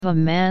A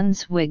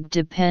man's wig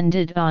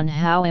depended on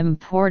how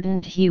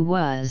important he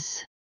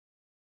was.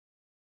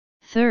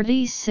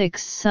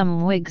 36.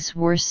 Some wigs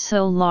were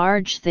so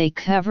large they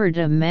covered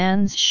a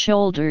man's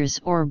shoulders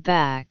or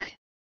back.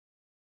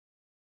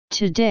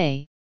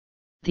 Today,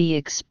 the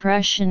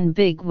expression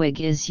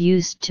bigwig is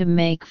used to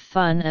make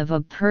fun of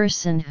a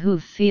person who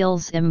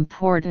feels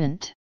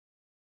important.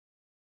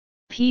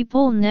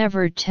 People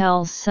never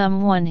tell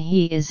someone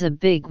he is a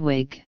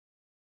bigwig.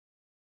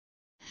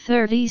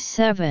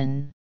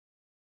 37.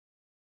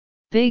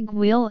 Big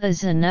wheel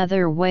is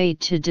another way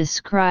to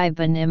describe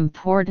an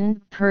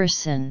important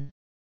person.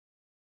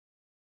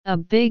 A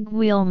big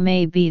wheel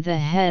may be the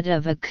head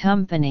of a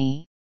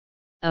company,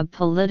 a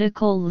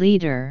political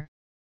leader,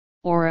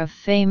 or a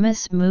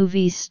famous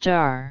movie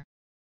star.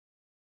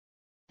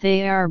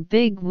 They are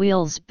big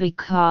wheels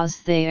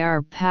because they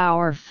are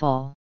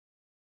powerful.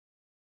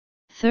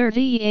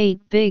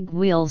 38. Big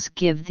wheels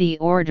give the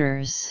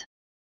orders.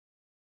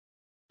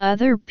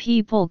 Other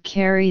people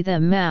carry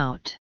them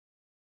out.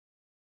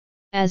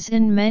 As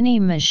in many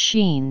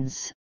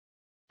machines,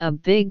 a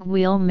big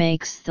wheel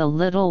makes the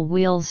little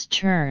wheels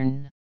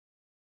turn.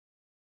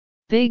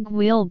 Big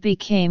wheel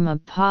became a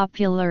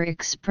popular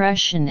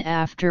expression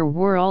after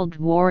World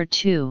War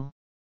II.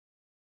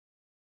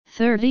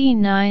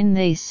 39.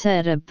 They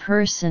said a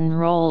person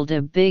rolled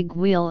a big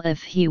wheel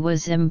if he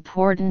was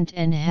important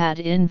and had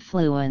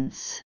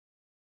influence.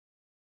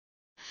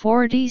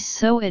 40.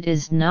 So it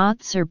is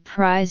not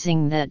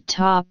surprising that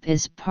top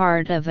is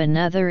part of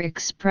another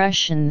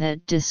expression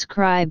that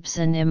describes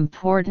an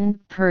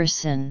important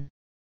person.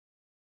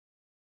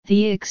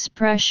 The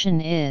expression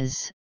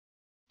is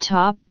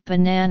top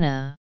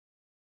banana.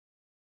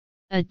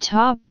 A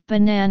top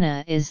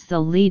banana is the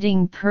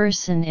leading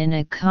person in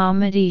a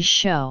comedy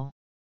show.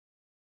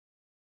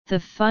 The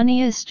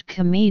funniest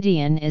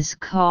comedian is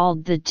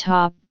called the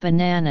top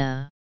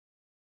banana.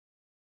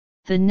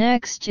 The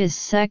next is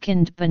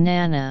second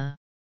banana.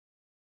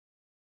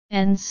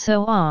 And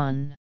so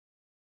on.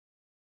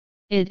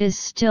 It is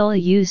still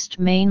used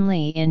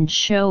mainly in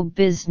show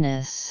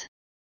business.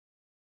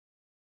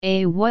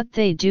 What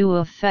they do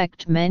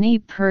affect many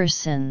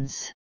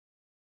persons.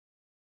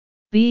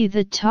 B.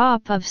 The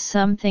top of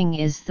something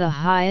is the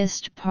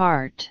highest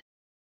part.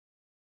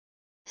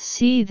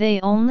 C.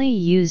 They only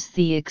use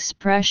the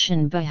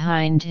expression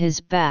behind his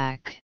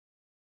back.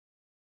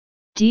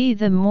 D.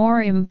 The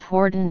more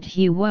important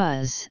he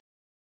was,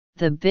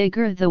 the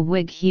bigger the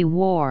wig he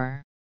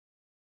wore.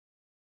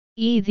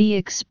 E. The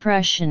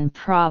expression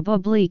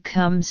probably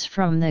comes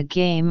from the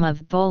game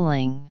of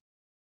bowling.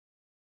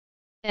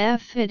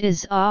 F. It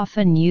is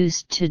often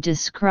used to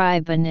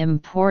describe an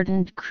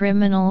important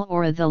criminal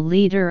or the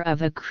leader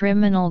of a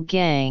criminal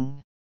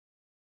gang.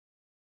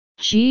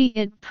 G.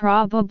 It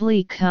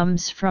probably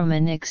comes from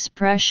an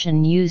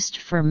expression used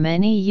for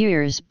many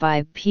years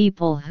by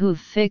people who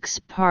fix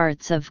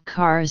parts of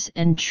cars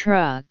and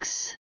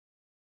trucks.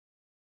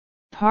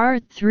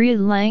 Part 3.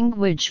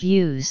 Language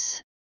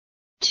use.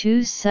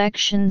 2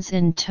 sections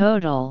in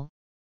total.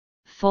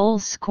 Full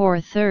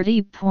score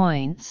 30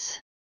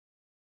 points.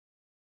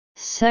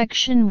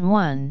 Section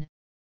 1.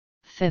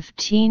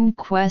 15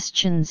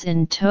 questions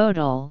in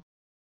total.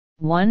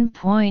 1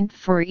 point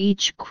for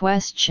each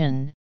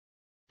question.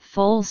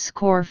 Full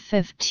score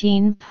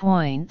 15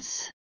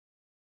 points.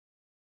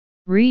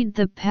 Read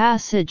the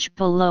passage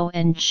below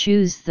and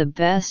choose the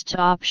best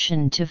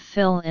option to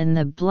fill in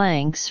the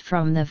blanks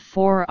from the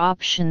 4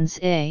 options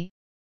A,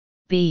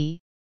 B,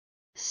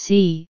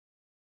 C,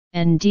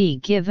 and D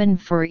given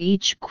for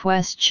each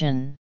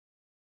question.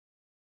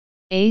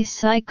 A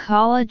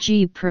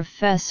psychology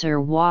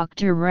professor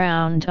walked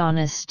around on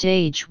a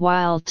stage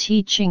while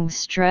teaching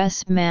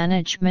stress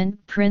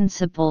management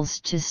principles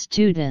to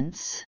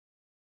students.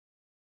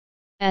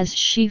 As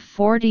she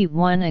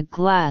 41 a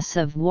glass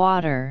of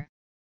water,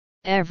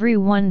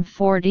 everyone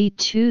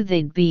 42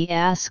 they'd be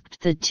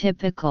asked the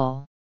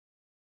typical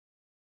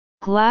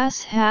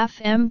glass half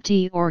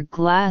empty or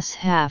glass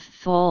half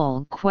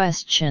full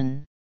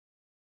question.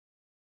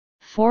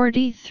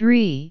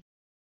 43.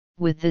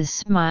 With a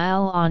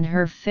smile on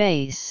her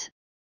face,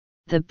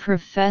 the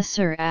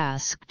professor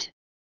asked,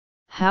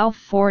 "How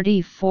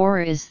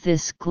 44 is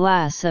this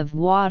glass of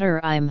water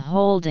I'm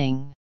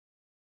holding?"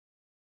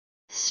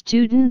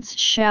 Students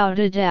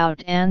shouted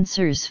out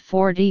answers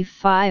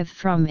 45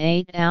 from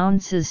 8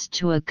 ounces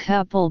to a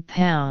couple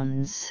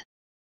pounds.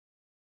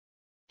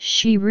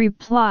 She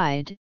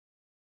replied,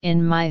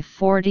 "In my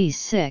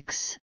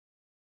 46,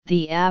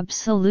 the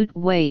absolute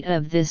weight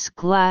of this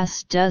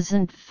glass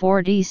doesn't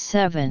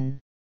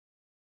 47.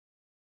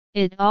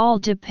 It all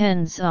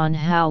depends on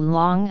how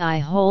long I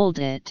hold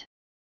it.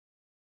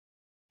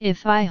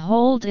 If I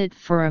hold it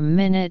for a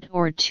minute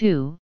or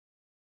two,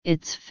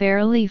 it's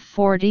fairly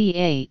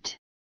 48.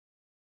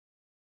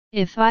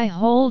 If I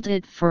hold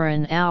it for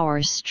an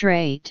hour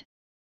straight,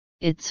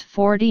 it's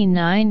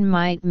 49.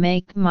 Might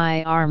make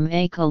my arm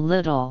ache a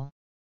little.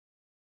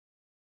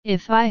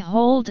 If I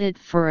hold it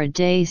for a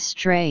day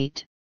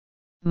straight,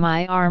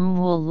 my arm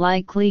will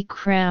likely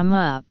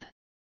cramp.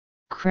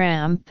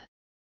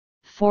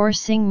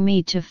 forcing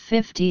me to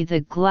 50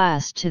 the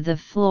glass to the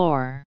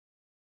floor.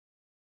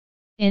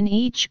 In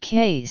each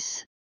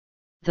case,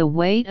 the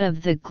weight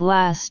of the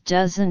glass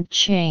doesn't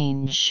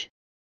change,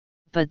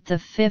 but the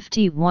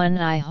 51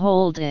 I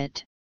hold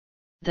it,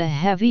 the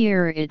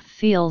heavier it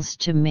feels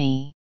to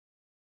me.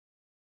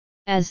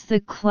 As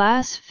the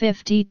class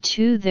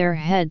 52 their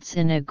heads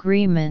in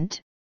agreement,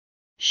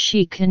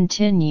 she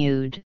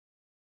continued,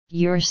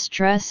 your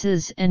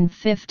stresses and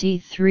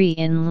 53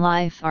 in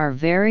life are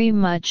very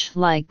much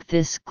like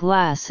this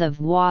glass of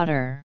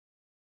water.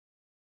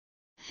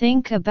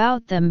 Think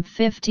about them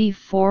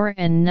 54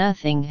 and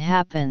nothing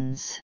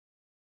happens.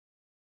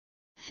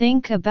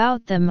 Think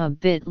about them a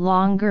bit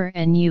longer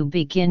and you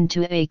begin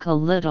to ache a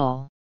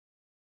little.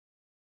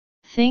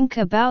 Think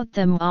about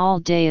them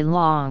all day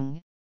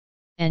long,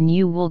 and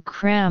you will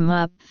cram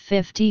up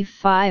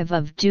 55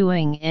 of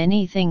doing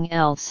anything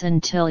else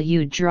until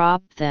you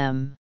drop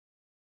them.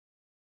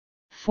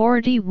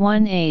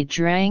 41A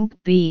drank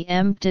B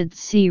emptied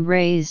C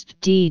raised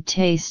D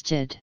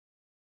tasted.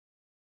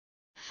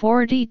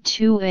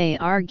 42A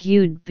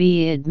argued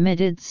B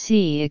admitted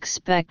C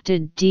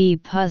expected D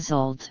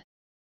puzzled.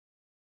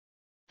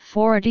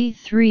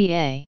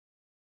 43A.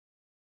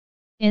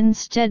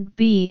 Instead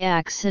B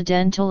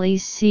accidentally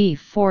C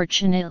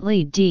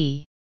fortunately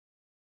D.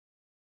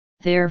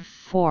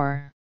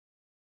 Therefore.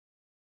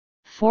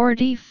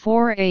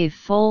 44A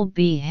full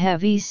B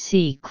heavy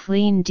C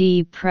clean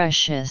D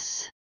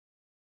precious.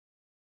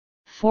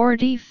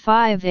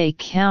 45A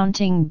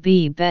counting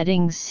B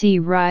betting C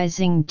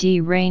rising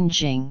D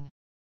ranging.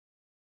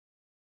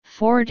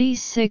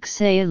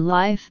 46A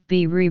life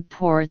B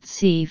report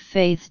C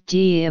faith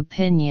D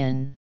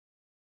opinion.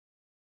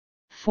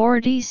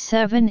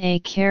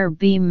 47A care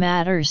B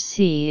matter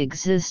C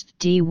exist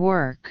D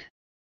work.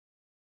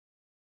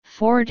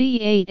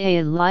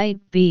 48A light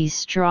B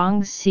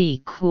strong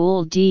C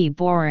cool D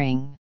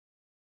boring.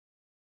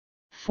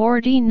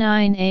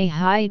 49A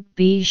height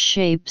B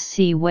shape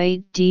C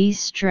weight D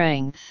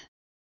strength.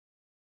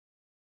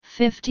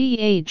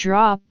 50A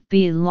drop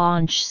B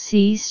launch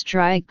C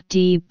strike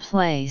D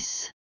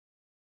place.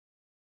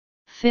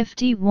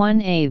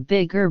 51A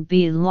bigger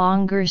B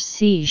longer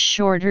C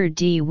shorter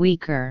D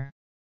weaker.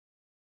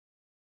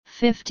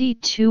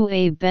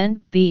 52A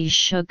bent B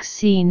shook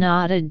C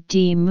knotted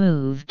D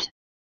moved.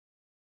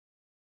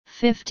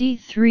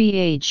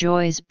 53A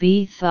joys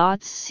B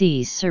thoughts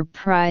C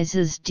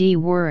surprises D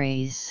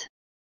worries.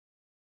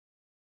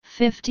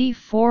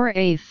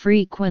 54A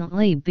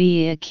frequently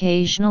B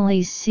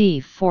occasionally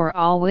C for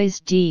always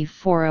D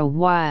for a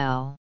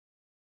while.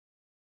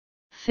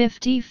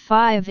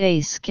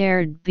 55A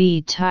scared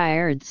B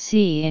tired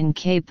C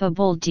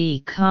incapable D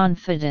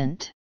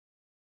confident.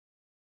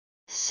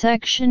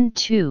 Section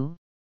 2,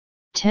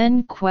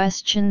 10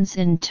 questions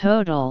in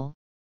total,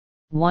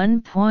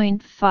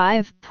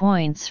 1.5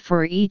 points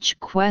for each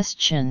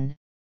question,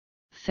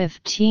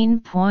 15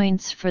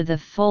 points for the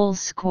full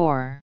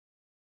score.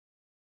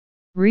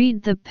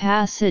 Read the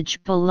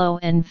passage below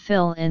and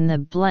fill in the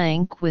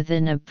blank with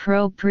an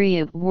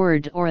appropriate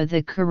word or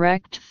the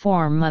correct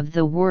form of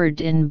the word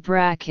in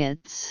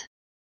brackets.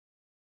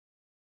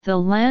 The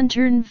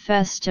Lantern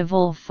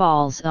Festival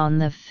falls on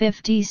the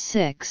 15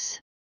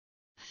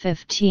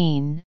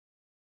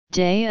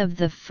 day of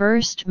the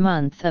first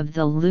month of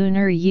the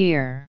lunar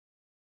year.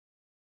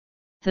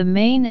 The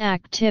main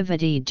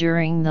activity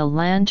during the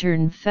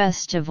Lantern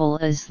Festival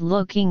is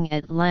looking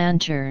at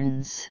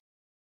lanterns.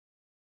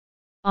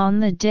 On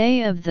the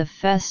day of the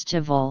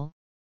festival,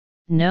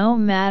 no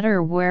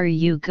matter where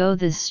you go,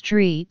 the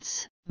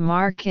streets,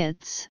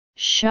 markets,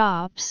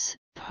 shops,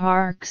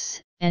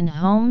 parks, and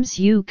homes,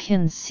 you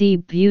can see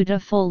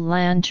beautiful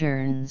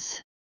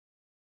lanterns.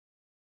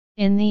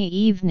 In the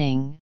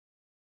evening,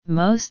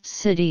 most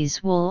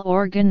cities will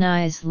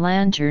organize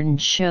lantern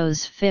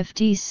shows.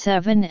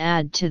 57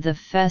 add to the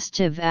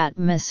festive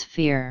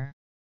atmosphere.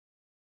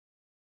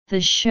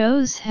 The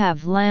shows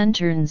have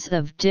lanterns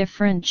of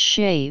different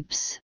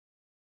shapes.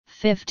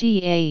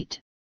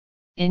 58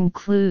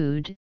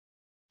 include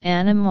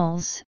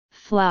animals,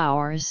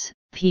 flowers,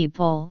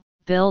 people,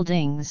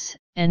 buildings,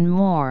 and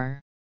more.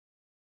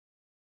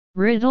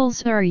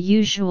 Riddles are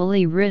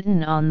usually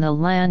written on the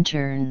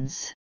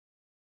lanterns.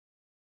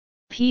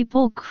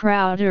 People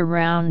crowd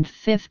around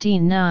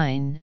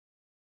 59.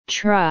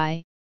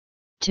 Try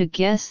to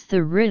guess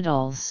the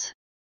riddles.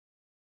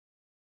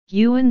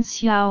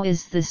 Yuanxiao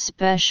is the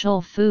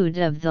special food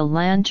of the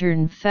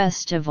Lantern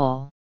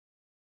Festival.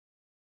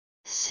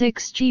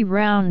 60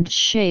 round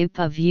shape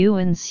of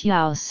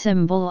Yuanxiao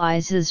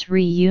symbolizes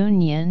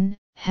reunion,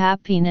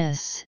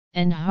 happiness,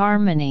 and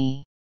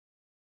harmony.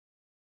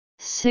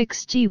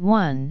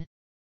 61.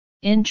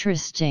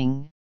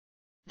 Interesting.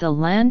 The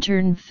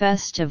Lantern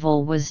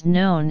Festival was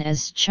known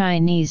as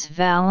Chinese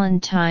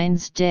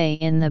Valentine's Day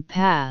in the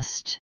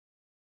past.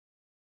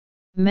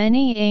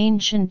 Many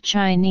ancient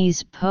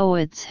Chinese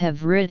poets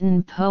have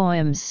written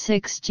poems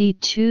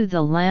 62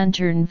 the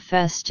Lantern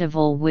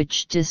Festival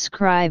which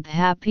describe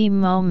happy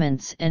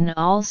moments and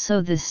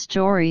also the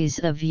stories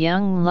of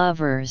young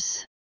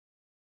lovers.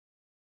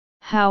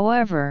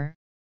 However,